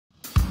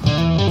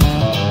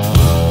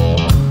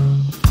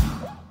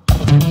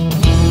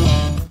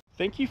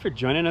Thank you for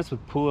joining us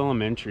with Pool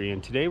Elementary,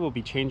 and today we'll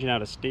be changing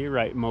out a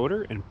Sta-Rite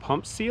motor and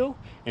pump seal.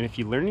 And if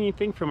you learn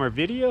anything from our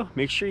video,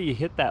 make sure you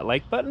hit that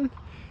like button.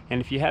 And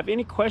if you have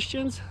any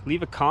questions,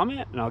 leave a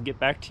comment and I'll get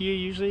back to you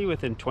usually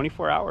within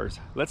 24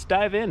 hours. Let's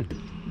dive in.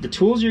 The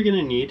tools you're going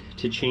to need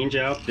to change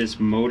out this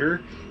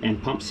motor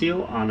and pump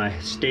seal on a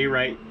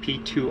Sta-Rite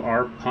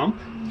P2R pump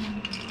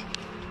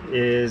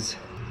is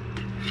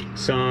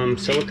some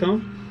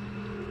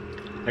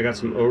silicone. I got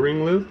some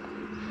O-ring lube,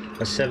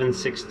 a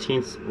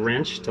 7/16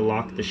 wrench to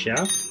lock the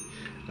shaft,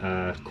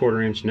 a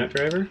 1/4-inch nut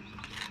driver,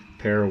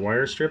 a pair of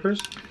wire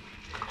strippers,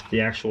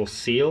 the actual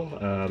seal.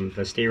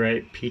 The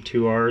Sta-Rite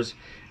P2Rs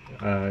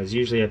is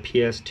usually a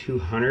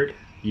PS200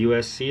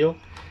 US seal.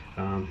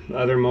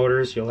 Other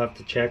motors you'll have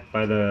to check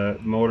by the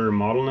motor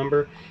model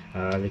number.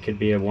 They could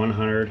be a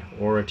 100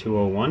 or a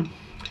 201.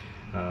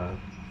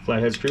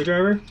 Flathead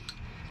screwdriver,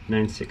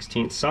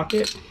 9/16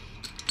 socket,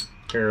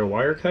 pair of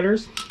wire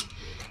cutters,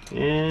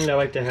 and I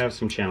like to have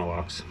some channel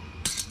locks.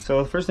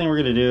 So the first thing we're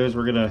going to do is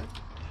we're going to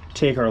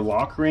take our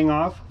lock ring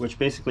off, which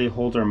basically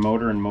holds our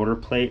motor and motor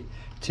plate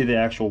to the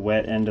actual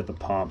wet end of the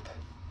pump.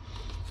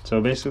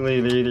 So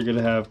basically they're either going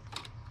to have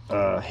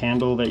a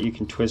handle that you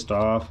can twist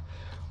off,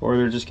 or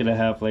they're just going to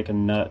have like a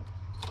nut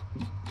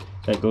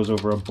that goes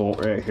over a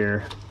bolt right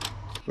here.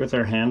 With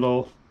our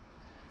handle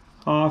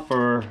off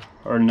or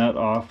our nut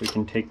off, we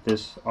can take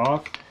this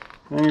off,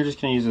 and then you're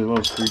just going to use a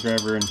little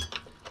screwdriver and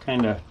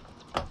kind of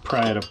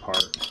pry it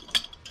apart.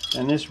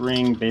 And this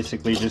ring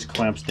basically just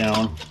clamps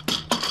down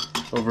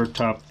over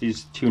top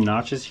these two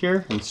notches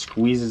here and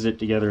squeezes it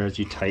together as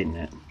you tighten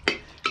it.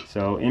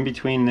 So in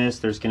between this,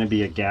 there's going to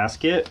be a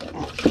gasket.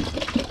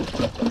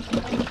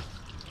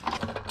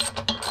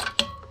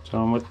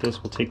 So with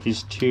this, we'll take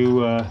these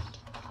two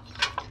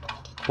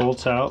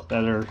bolts out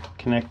that are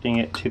connecting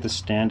it to the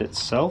stand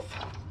itself.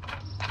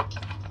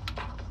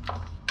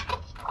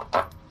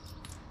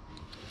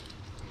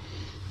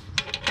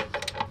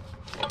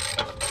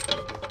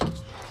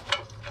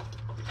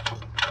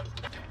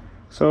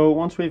 So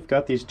once we've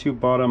got these two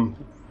bottom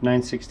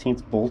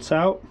 9/16 bolts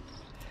out,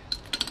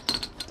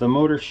 the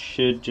motor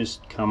should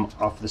just come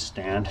off the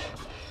stand.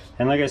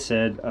 And like I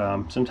said,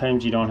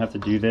 sometimes you don't have to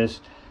do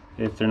this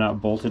if they're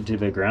not bolted to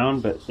the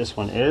ground, but this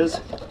one is.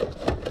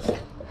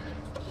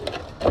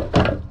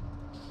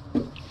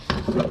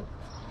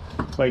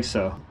 Like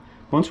so.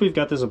 Once we've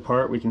got this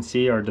apart, we can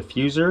see our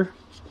diffuser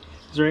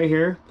is right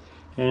here,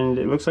 and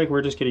it looks like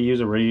we're just going to use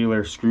a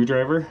regular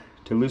screwdriver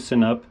to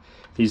loosen up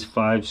these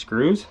 5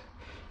 screws.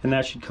 And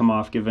that should come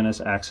off, giving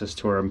us access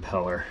to our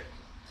impeller.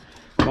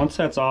 Once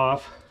that's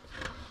off,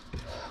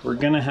 we're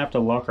gonna have to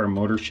lock our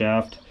motor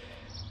shaft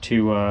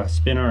to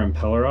spin our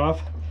impeller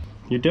off.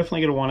 You're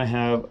definitely gonna wanna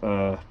have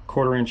a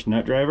 1/4-inch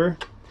nut driver.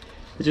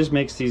 It just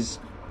makes these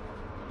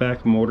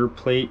back motor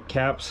plate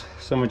caps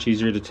so much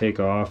easier to take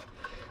off.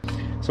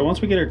 So once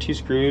we get our 2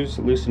 screws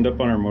loosened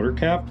up on our motor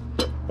cap,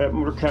 that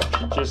motor cap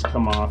should just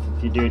come off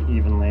if you do it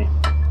evenly.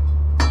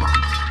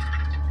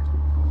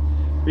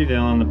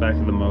 Reveal on the back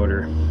of the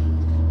motor.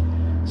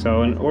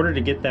 So in order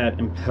to get that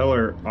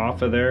impeller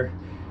off of there,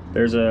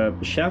 there's a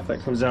shaft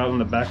that comes out on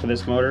the back of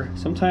this motor.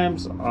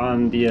 Sometimes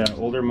on the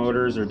older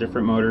motors or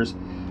different motors,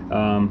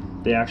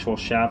 the actual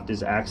shaft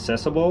is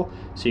accessible,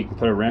 so you can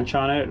put a wrench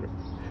on it,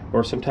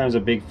 or sometimes a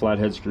big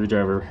flathead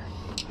screwdriver.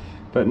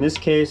 But in this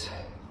case,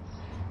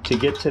 to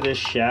get to this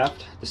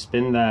shaft, to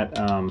spin that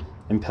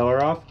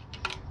impeller off,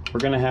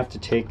 we're gonna have to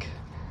take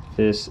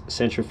this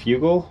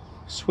centrifugal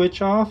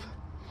switch off,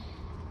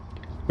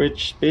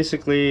 which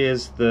basically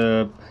is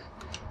the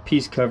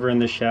piece covering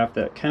the shaft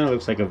that kind of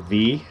looks like a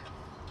V.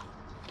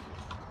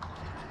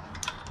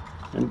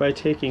 And by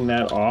taking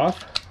that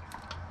off,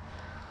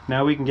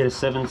 now we can get a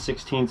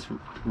 7/16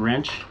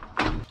 wrench.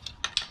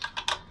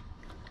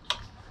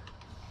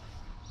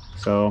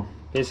 So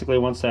basically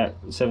once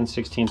that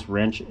 7/16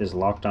 wrench is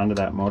locked onto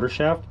that motor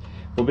shaft,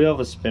 we'll be able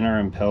to spin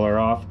our impeller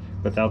off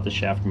without the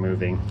shaft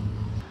moving.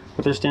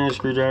 With our standard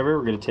screwdriver,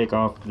 we're going to take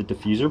off the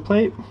diffuser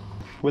plate.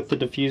 With the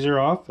diffuser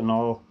off and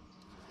all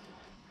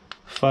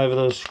 5 of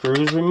those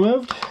screws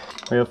removed,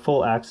 we have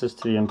full access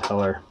to the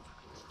impeller.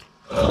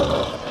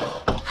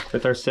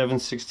 With our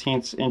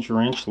 7/16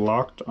 wrench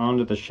locked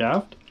onto the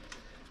shaft,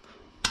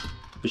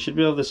 we should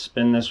be able to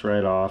spin this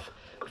right off.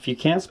 If you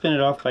can't spin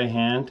it off by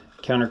hand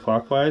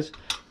counterclockwise,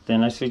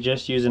 then I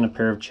suggest using a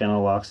pair of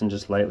channel locks and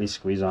just lightly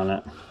squeeze on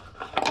it.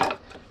 And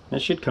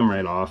it should come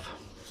right off.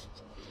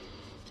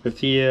 If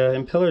the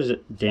impeller is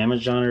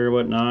damaged on it or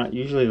whatnot,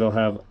 usually they'll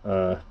have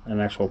an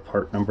actual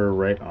part number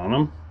right on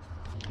them.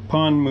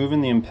 Upon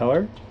moving the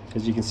impeller,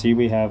 as you can see,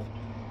 we have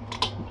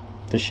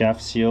the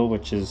shaft seal,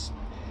 which is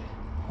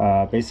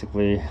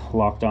basically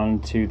locked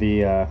onto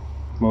the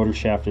motor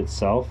shaft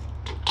itself.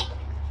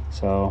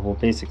 So we'll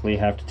basically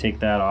have to take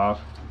that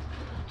off.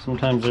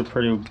 Sometimes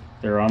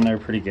they're on there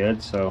pretty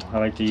good, so I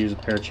like to use a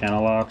pair of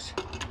channel locks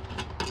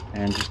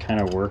and just kind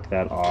of work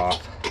that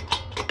off.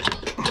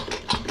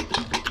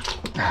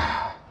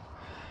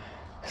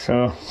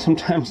 So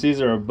sometimes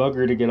these are a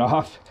bugger to get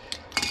off.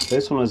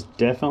 This one was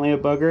definitely a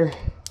bugger.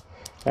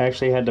 I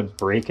actually had to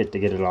break it to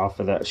get it off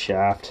of that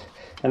shaft.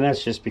 And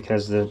that's just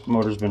because the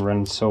motor's been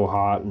running so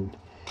hot and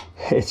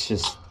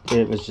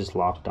it was just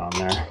locked on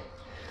there.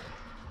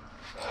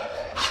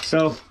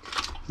 So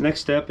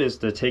next step is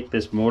to take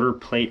this motor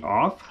plate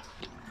off.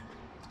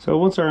 So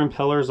once our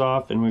impeller's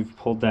off and we've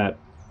pulled that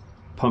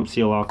pump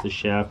seal off the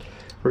shaft,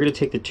 we're going to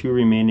take the two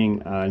remaining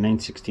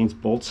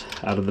 9/16 bolts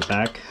out of the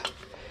back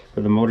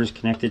where the motor's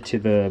connected to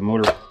the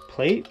motor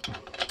plate.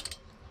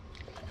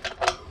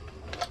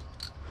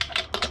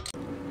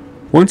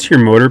 Once your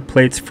motor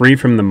plate's free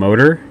from the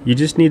motor, you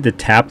just need to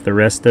tap the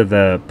rest of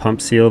the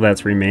pump seal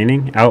that's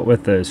remaining out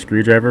with a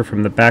screwdriver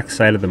from the back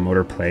side of the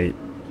motor plate.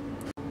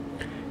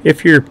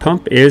 If your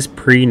pump is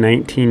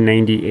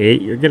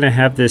pre-1998, you're going to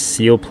have this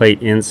seal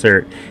plate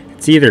insert.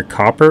 It's either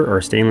copper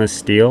or stainless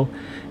steel,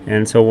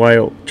 and so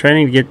while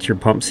trying to get your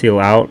pump seal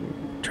out,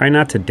 try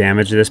not to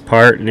damage this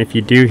part, and if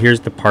you do,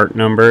 here's the part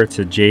number. It's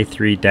a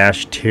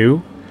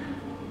J3-2.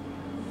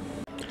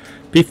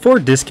 Before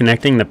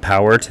disconnecting the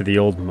power to the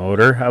old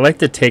motor, I like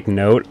to take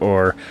note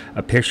or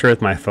a picture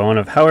with my phone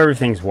of how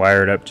everything's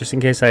wired up, just in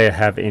case I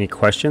have any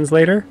questions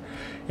later.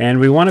 And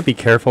we want to be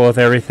careful with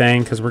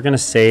everything because we're going to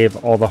save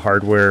all the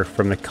hardware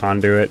from the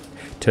conduit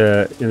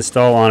to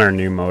install on our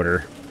new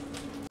motor.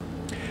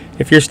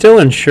 If you're still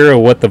unsure of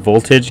what the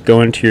voltage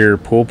going to your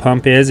pool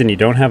pump is and you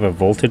don't have a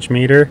voltage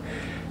meter,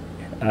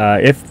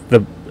 if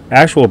the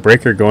actual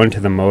breaker going to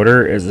the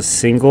motor is a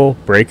single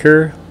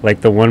breaker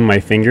like the one my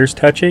finger's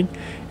touching,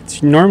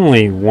 it's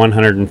normally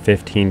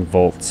 115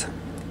 volts.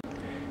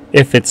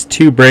 If it's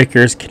two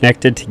breakers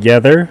connected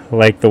together,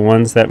 like the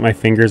ones that my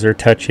fingers are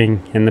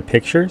touching in the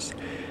pictures,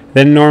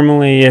 then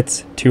normally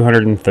it's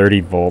 230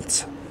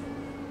 volts.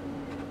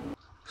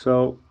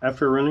 So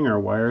after running our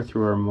wire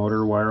through our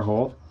motor wire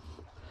hole,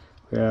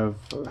 we have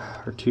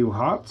our two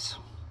hots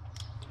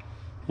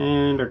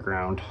and our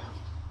ground.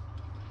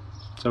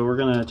 So we're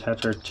going to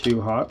attach our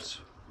two hots,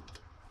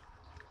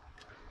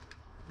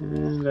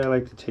 and I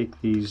like to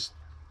take these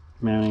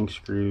mounting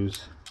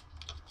screws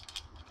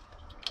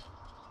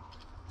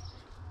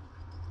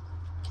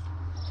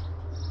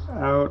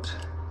out.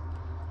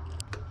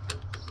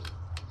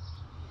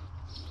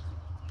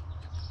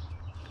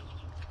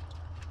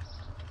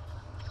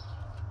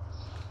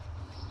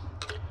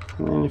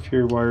 And then if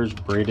your wire's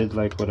braided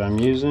like what I'm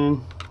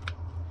using,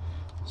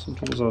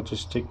 sometimes I'll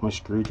just take my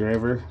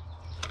screwdriver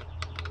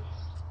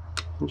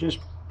and just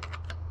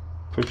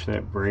push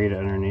that braid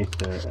underneath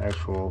the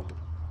actual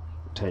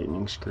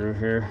tightening screw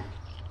here.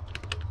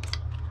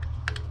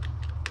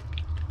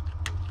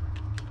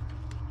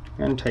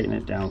 And tighten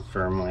it down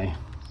firmly.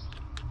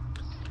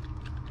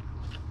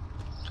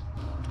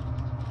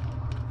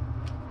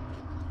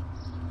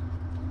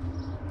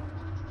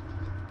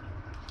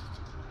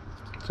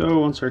 So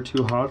once our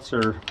two hots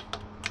are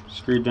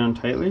screwed down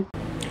tightly,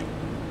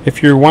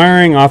 if you're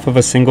wiring off of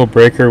a single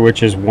breaker,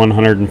 which is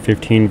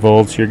 115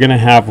 volts, you're going to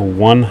have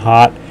one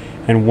hot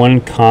and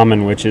one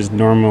common, which is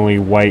normally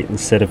white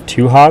instead of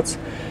two hots.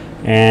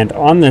 And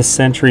on this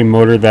Century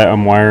motor that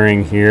I'm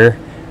wiring here,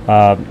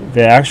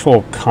 the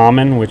actual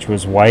common, which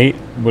was white,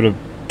 would have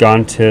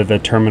gone to the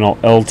terminal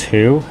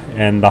L2,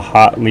 and the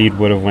hot lead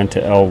would have went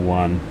to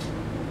L1.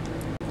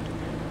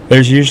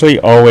 There's usually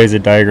always a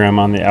diagram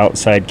on the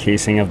outside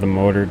casing of the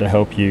motor to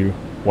help you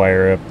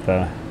wire up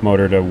the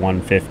motor to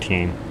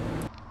 115.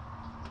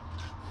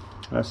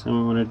 Last thing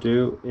we want to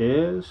do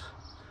is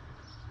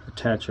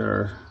attach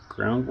our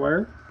ground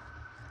wire.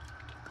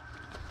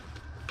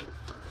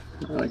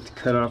 I like to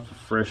cut off a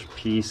fresh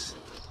piece.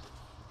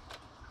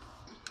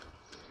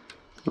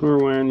 When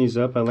we're wiring these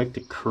up, I like to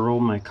curl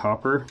my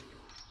copper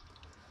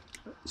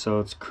so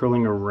it's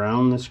curling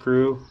around the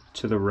screw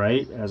to the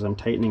right. As I'm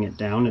tightening it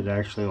down, it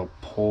actually will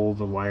pull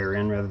the wire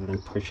in rather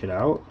than push it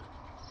out.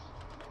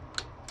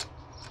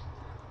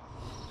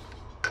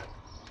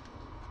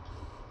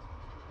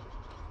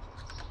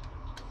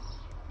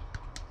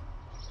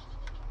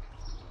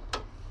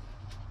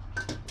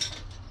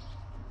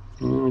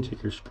 And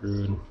take your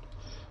screw and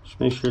just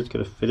make sure it's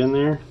going to fit in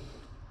there.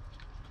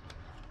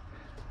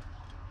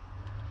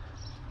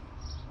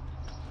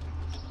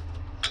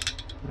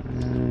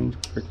 And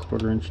for a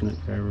 1/4 inch in it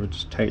there, we'll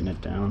just tighten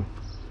it down.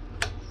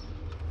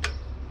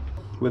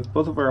 With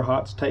both of our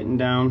hots tightened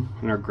down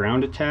and our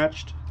ground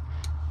attached,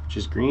 which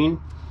is green,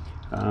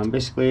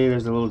 basically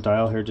there's a little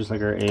dial here just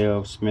like our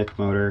A.O. Smith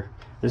motor.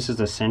 This is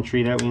the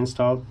Century that we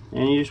installed,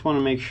 and you just want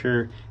to make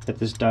sure that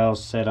this dial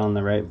is set on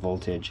the right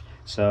voltage.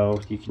 So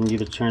you can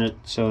either turn it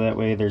so that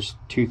way there's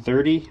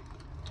 230,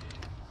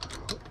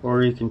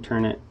 or you can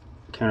turn it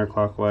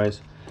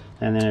counterclockwise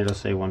and then it'll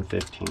say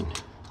 115.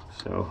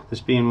 So this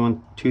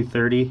being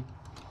 230,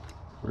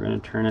 we're going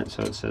to turn it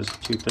so it says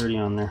 230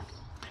 on there,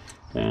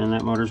 and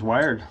that motor's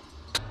wired.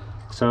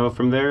 So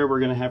from there we're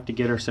going to have to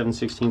get our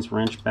 7/16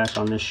 wrench back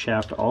on this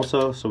shaft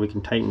also, so we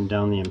can tighten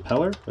down the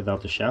impeller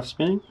without the shaft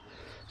spinning.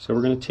 So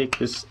we're going to take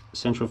this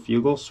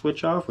centrifugal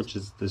switch off, which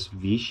is this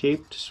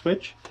V-shaped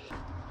switch.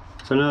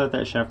 So now that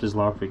that shaft is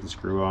locked, we can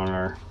screw on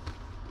our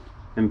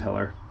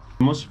impeller.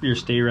 Most of your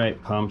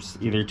Sta-Rite pumps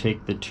either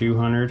take the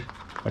 200,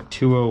 a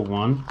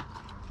 201,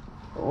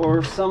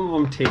 or some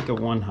of them take a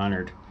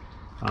 100.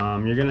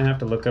 You're gonna have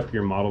to look up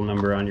your model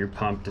number on your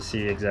pump to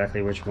see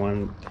exactly which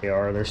one they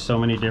are. There's so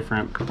many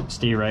different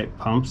Sta-Rite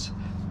pumps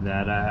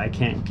that I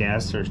can't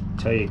guess or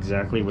tell you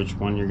exactly which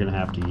one you're gonna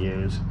have to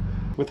use.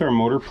 With our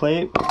motor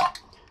plate,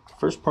 the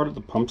first part of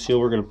the pump seal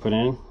we're gonna put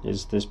in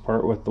is this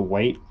part with the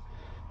white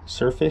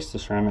surface, the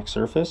ceramic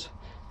surface.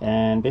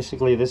 And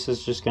basically this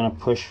is just gonna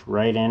push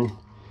right in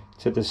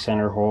to the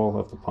center hole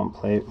of the pump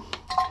plate.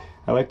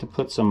 I like to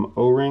put some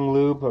O-ring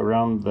lube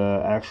around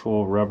the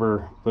actual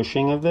rubber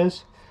bushing of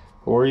this,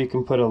 or you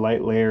can put a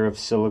light layer of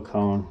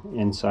silicone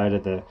inside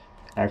of the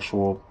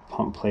actual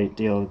pump plate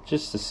deal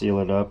just to seal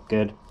it up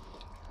good.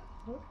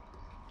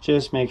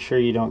 Just make sure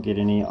you don't get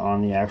any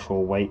on the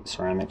actual white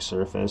ceramic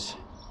surface.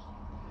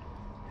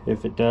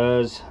 If it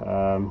does,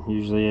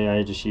 usually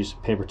I just use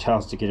paper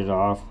towels to get it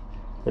off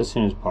as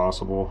soon as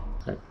possible.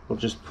 We'll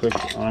just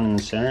push on in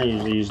the center. I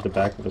usually use the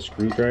back of a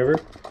screwdriver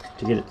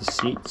to get it to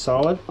seat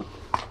solid.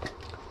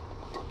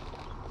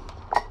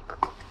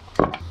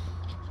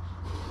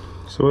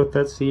 So with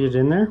that seated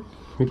in there,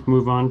 we can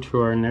move on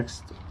to our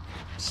next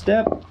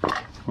step.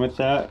 With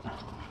that,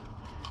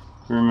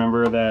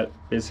 remember that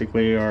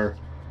basically our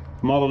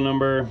model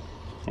number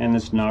and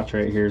this notch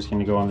right here is going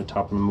to go on the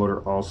top of the motor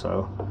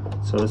also.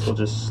 So this will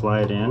just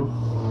slide in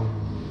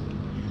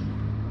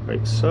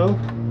like so.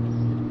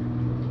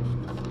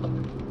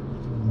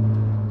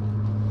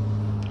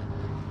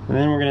 And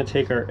then we're going to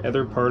take our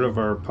other part of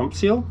our pump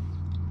seal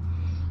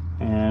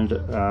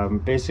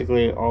and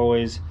basically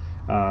always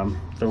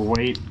the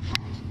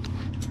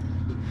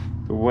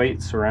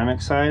white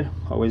ceramic side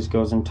always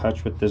goes in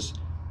touch with this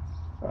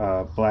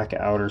black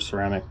outer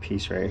ceramic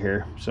piece right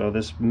here. So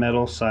this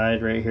metal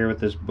side right here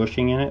with this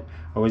bushing in it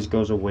always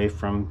goes away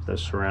from the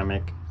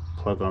ceramic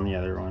plug on the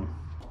other one.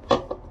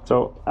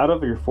 So out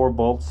of your 4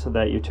 bolts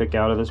that you took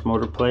out of this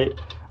motor plate,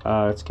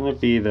 it's going to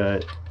be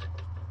the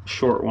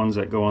short ones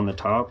that go on the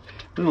top,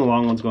 and the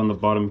long ones go on the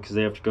bottom because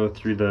they have to go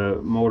through the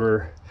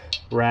motor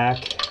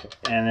rack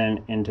and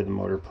then into the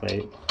motor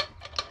plate.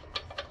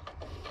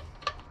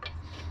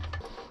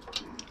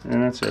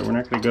 And that's it. We're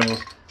not going to go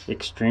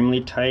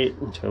extremely tight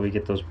until we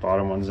get those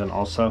bottom ones in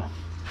also.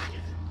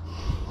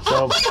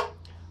 So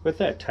with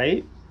that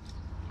tight,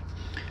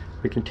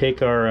 we can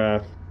take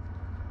our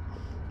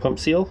pump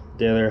seal,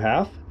 the other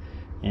half,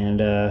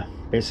 and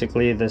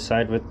basically the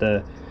side with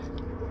the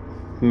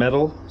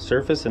metal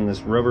surface and this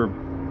rubber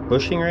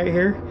bushing right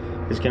here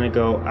is going to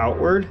go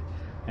outward,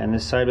 and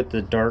this side with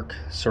the dark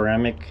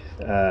ceramic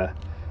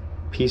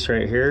piece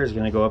right here is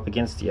going to go up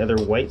against the other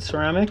white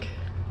ceramic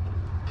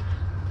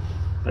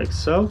like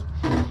so.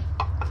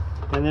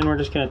 And then we're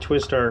just going to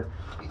twist our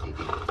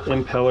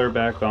impeller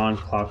back on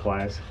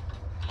clockwise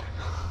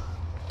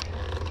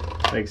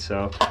like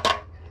so,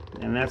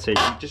 and that's it.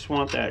 You just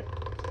want that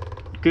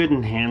good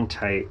and hand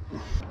tight.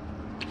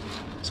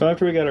 So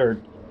after we got our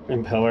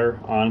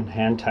impeller on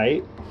hand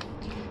tight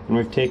and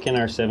we've taken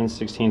our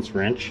 7/16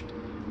 wrench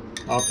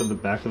off of the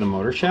back of the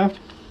motor shaft,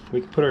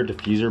 we can put our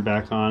diffuser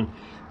back on,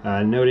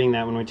 noting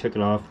that when we took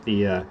it off,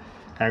 the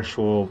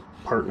actual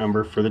part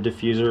number for the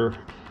diffuser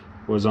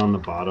was on the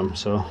bottom.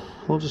 So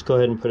we'll just go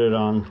ahead and put it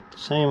on the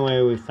same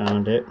way we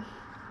found it,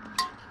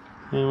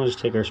 and we'll just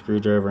take our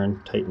screwdriver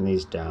and tighten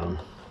these down.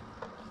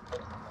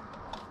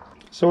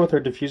 So with our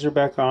diffuser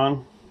back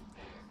on,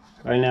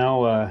 I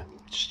now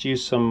just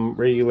use some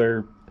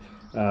regular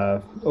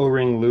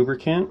O-ring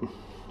lubricant.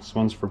 This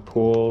one's for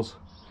pools,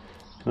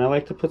 and I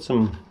like to put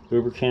some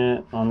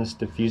lubricant on this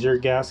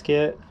diffuser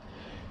gasket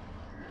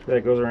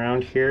that goes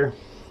around here,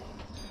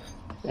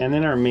 and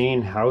then our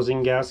main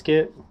housing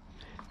gasket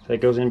that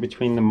goes in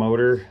between the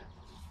motor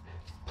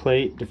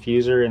plate,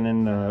 diffuser, and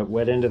then the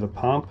wet end of the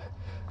pump.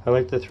 I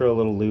like to throw a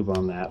little lube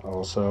on that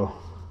also,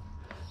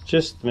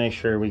 just to make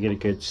sure we get a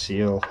good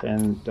seal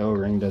and the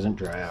O-ring doesn't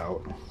dry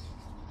out.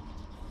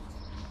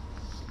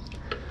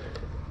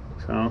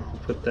 So I'll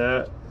put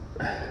that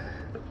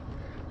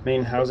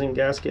main housing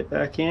gasket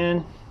back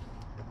in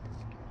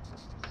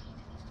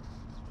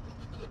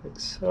like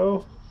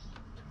so,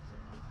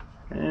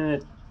 and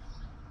it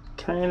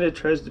kind of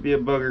tries to be a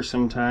bugger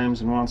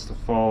sometimes and wants to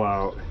fall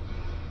out.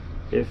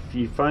 If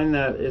you find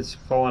that it's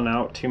falling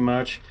out too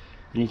much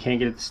and you can't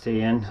get it to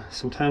stay in,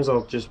 sometimes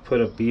I'll just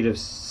put a bead of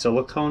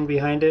silicone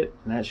behind it,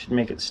 and that should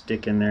make it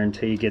stick in there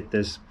until you get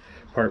this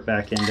part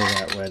back into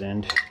that wet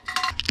end.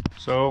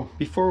 So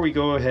before we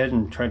go ahead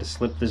and try to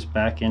slip this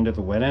back into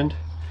the wet end,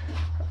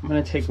 I'm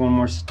going to take one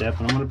more step,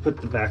 and I'm going to put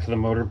the back of the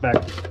motor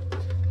back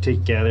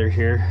together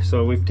here.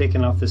 So we've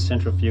taken off this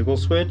centrifugal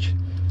switch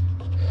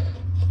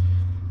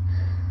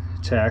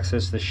to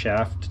access the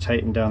shaft to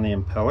tighten down the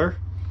impeller.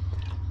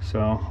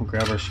 So we'll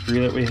grab our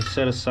screw that we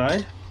set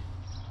aside,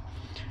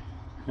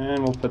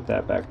 and we'll put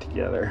that back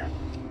together.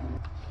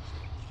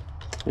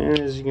 And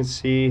as you can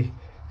see,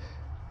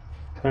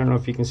 I don't know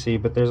if you can see,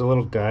 but there's a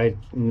little guide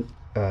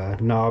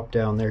knob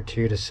down there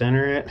too to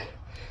center it,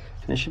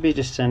 and it should be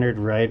just centered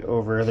right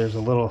over. There's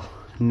a little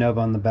nub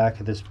on the back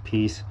of this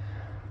piece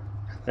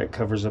that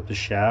covers up the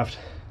shaft,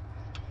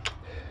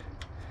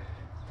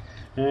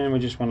 and we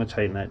just want to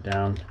tighten that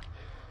down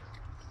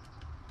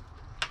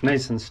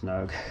nice and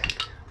snug.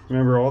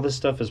 Remember, all this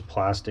stuff is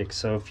plastic,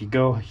 so if you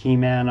go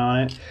He-Man on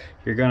it,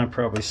 you're gonna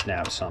probably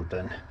snap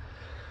something.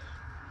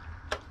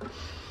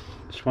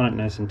 Just want it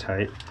nice and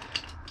tight.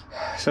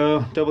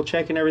 So double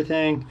checking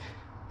everything.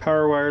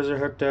 Power wires are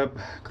hooked up,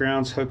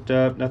 ground's hooked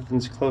up,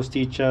 nothing's close to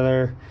each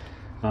other.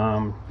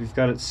 We've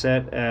got it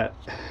set at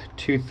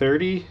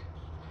 230.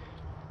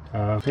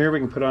 Here we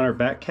can put on our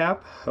back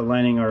cap,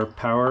 aligning our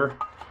power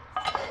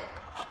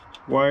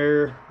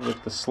wire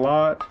with the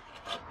slot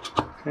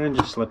and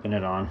just slipping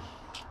it on.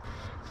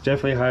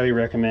 Definitely highly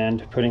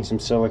recommend putting some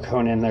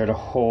silicone in there to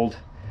hold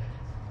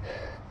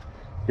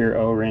your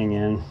O-ring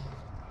in,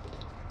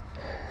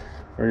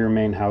 or your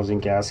main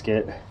housing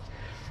gasket,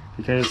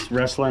 because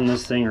wrestling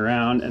this thing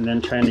around and then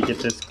trying to get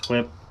this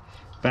clip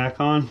back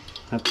on,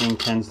 that thing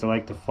tends to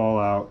like to fall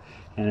out,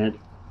 and it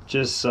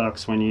just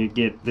sucks when you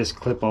get this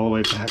clip all the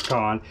way back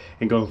on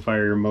and go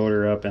fire your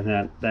motor up and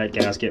that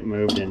gasket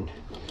moved and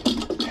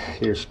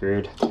you're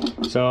screwed.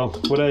 So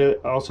what I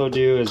also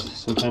do is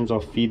sometimes I'll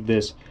feed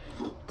this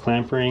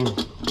clamp ring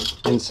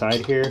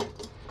inside here,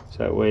 so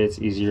that way it's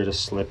easier to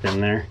slip in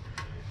there.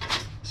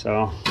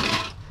 So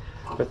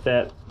with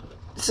that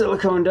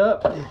siliconed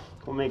up,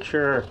 we'll make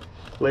sure our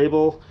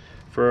label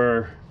for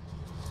our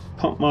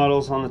pump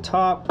models on the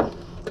top,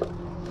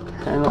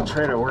 and I'll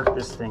try to work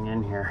this thing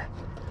in here.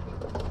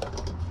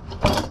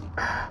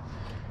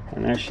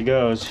 And there she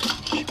goes.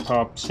 She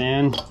pops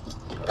in,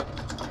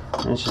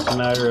 and it's just a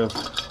matter of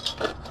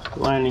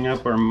lining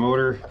up our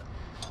motor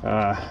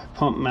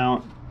pump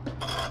mount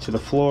to the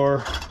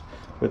floor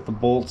with the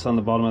bolts on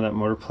the bottom of that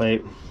motor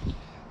plate,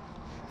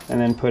 and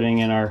then putting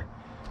in our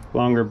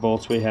longer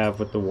bolts we have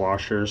with the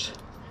washers,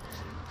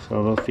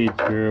 so they'll feed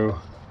through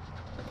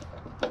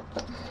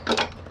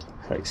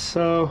like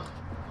so,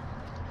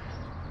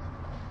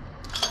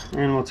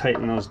 and we'll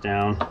tighten those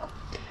down.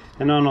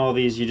 And on all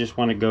these, you just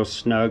want to go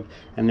snug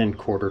and then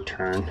quarter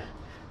turn.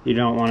 You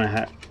don't want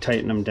to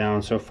tighten them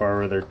down so far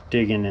where they're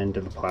digging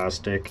into the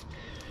plastic.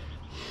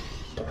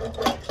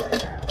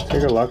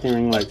 Take a locking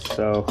ring like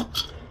so,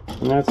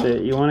 and that's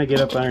it. You want to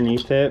get up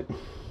underneath it,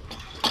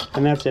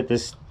 and that's it.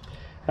 This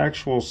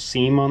actual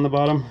seam on the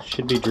bottom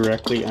should be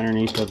directly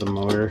underneath of the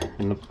motor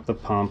and the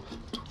pump,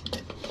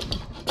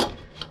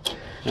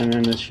 and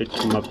then this should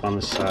come up on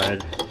the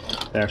side,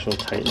 the actual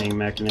tightening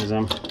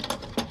mechanism.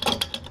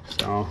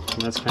 So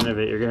that's kind of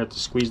it. You're gonna have to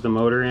squeeze the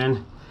motor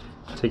in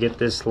to get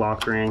this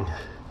lock ring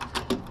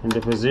into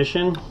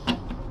position,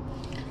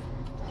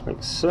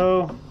 like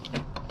so.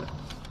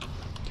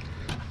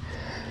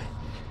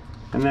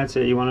 And that's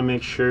it. You want to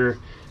make sure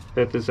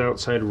that this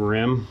outside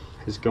rim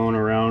is going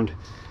around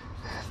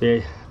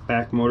the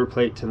back motor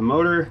plate to the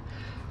motor,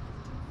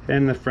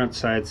 and the front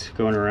side's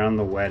going around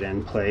the wet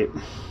end plate.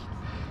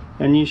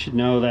 And you should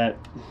know that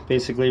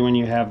basically when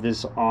you have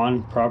this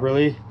on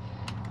properly,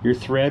 your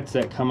threads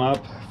that come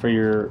up for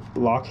your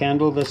lock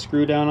handle to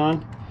screw down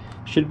on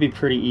should be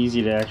pretty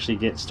easy to actually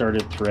get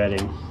started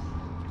threading.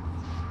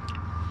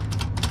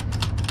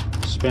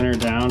 Spin her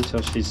down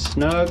till she's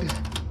snug.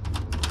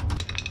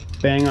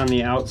 Bang on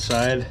the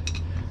outside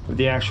of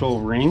the actual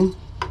ring,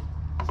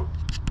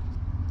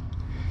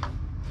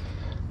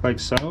 like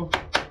so.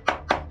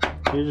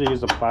 I usually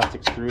use a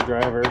plastic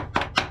screwdriver,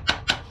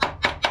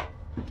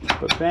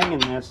 but banging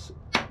this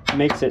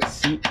makes it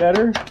seat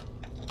better.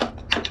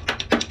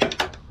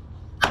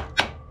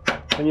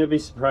 And you'll be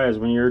surprised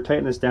when you're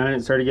tightening this down and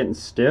it started getting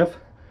stiff,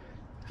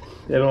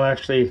 it'll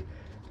actually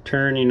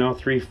turn, you know,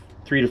 three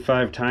to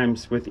five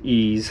times with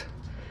ease,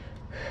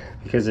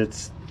 because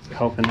it's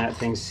helping that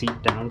thing seat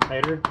down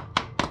tighter.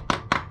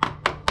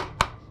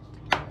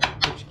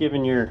 It's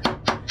giving your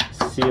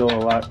seal a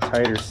lot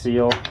tighter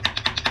seal.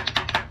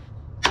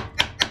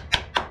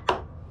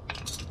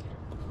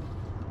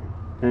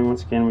 And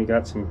once again, we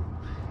got some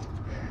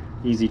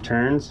easy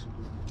turns.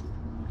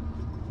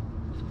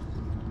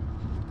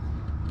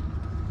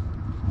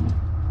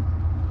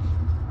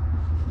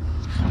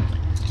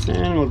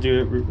 And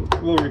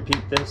we'll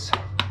repeat this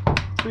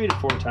 3 to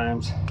 4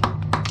 times,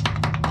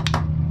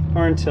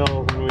 or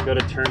until when we go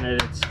to turn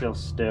it, it's still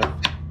stiff.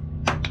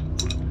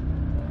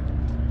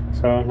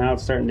 So now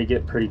it's starting to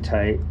get pretty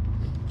tight.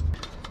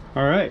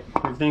 All right,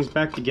 everything's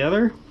back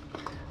together.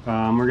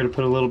 We're going to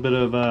put a little bit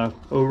of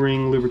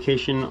O-ring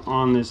lubrication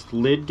on this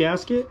lid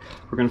gasket.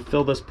 We're going to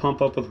fill this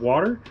pump up with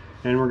water,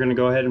 and we're going to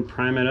go ahead and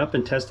prime it up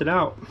and test it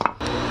out. You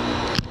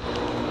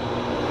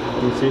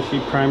can see she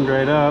primed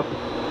right up.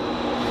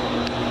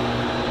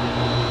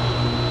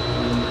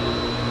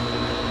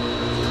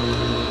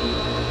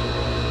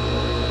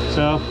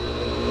 So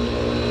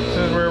this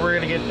is where we're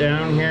going to get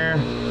down here,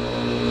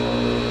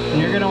 and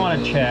you're going to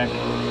want to check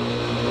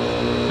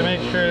to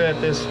make sure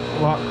that this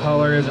lock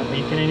collar isn't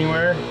leaking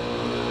anywhere.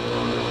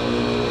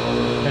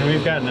 And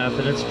we've got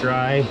nothing, it's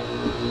dry.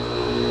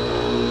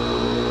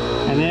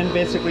 And then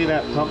basically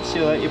that pump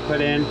seal that you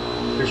put in,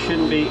 there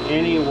shouldn't be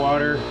any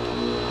water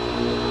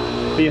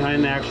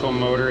behind the actual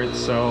motor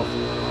itself.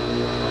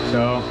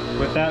 So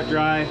with that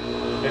dry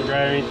and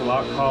dry underneath the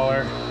lock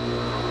collar,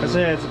 I'd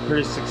say it's a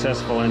pretty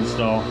successful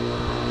install.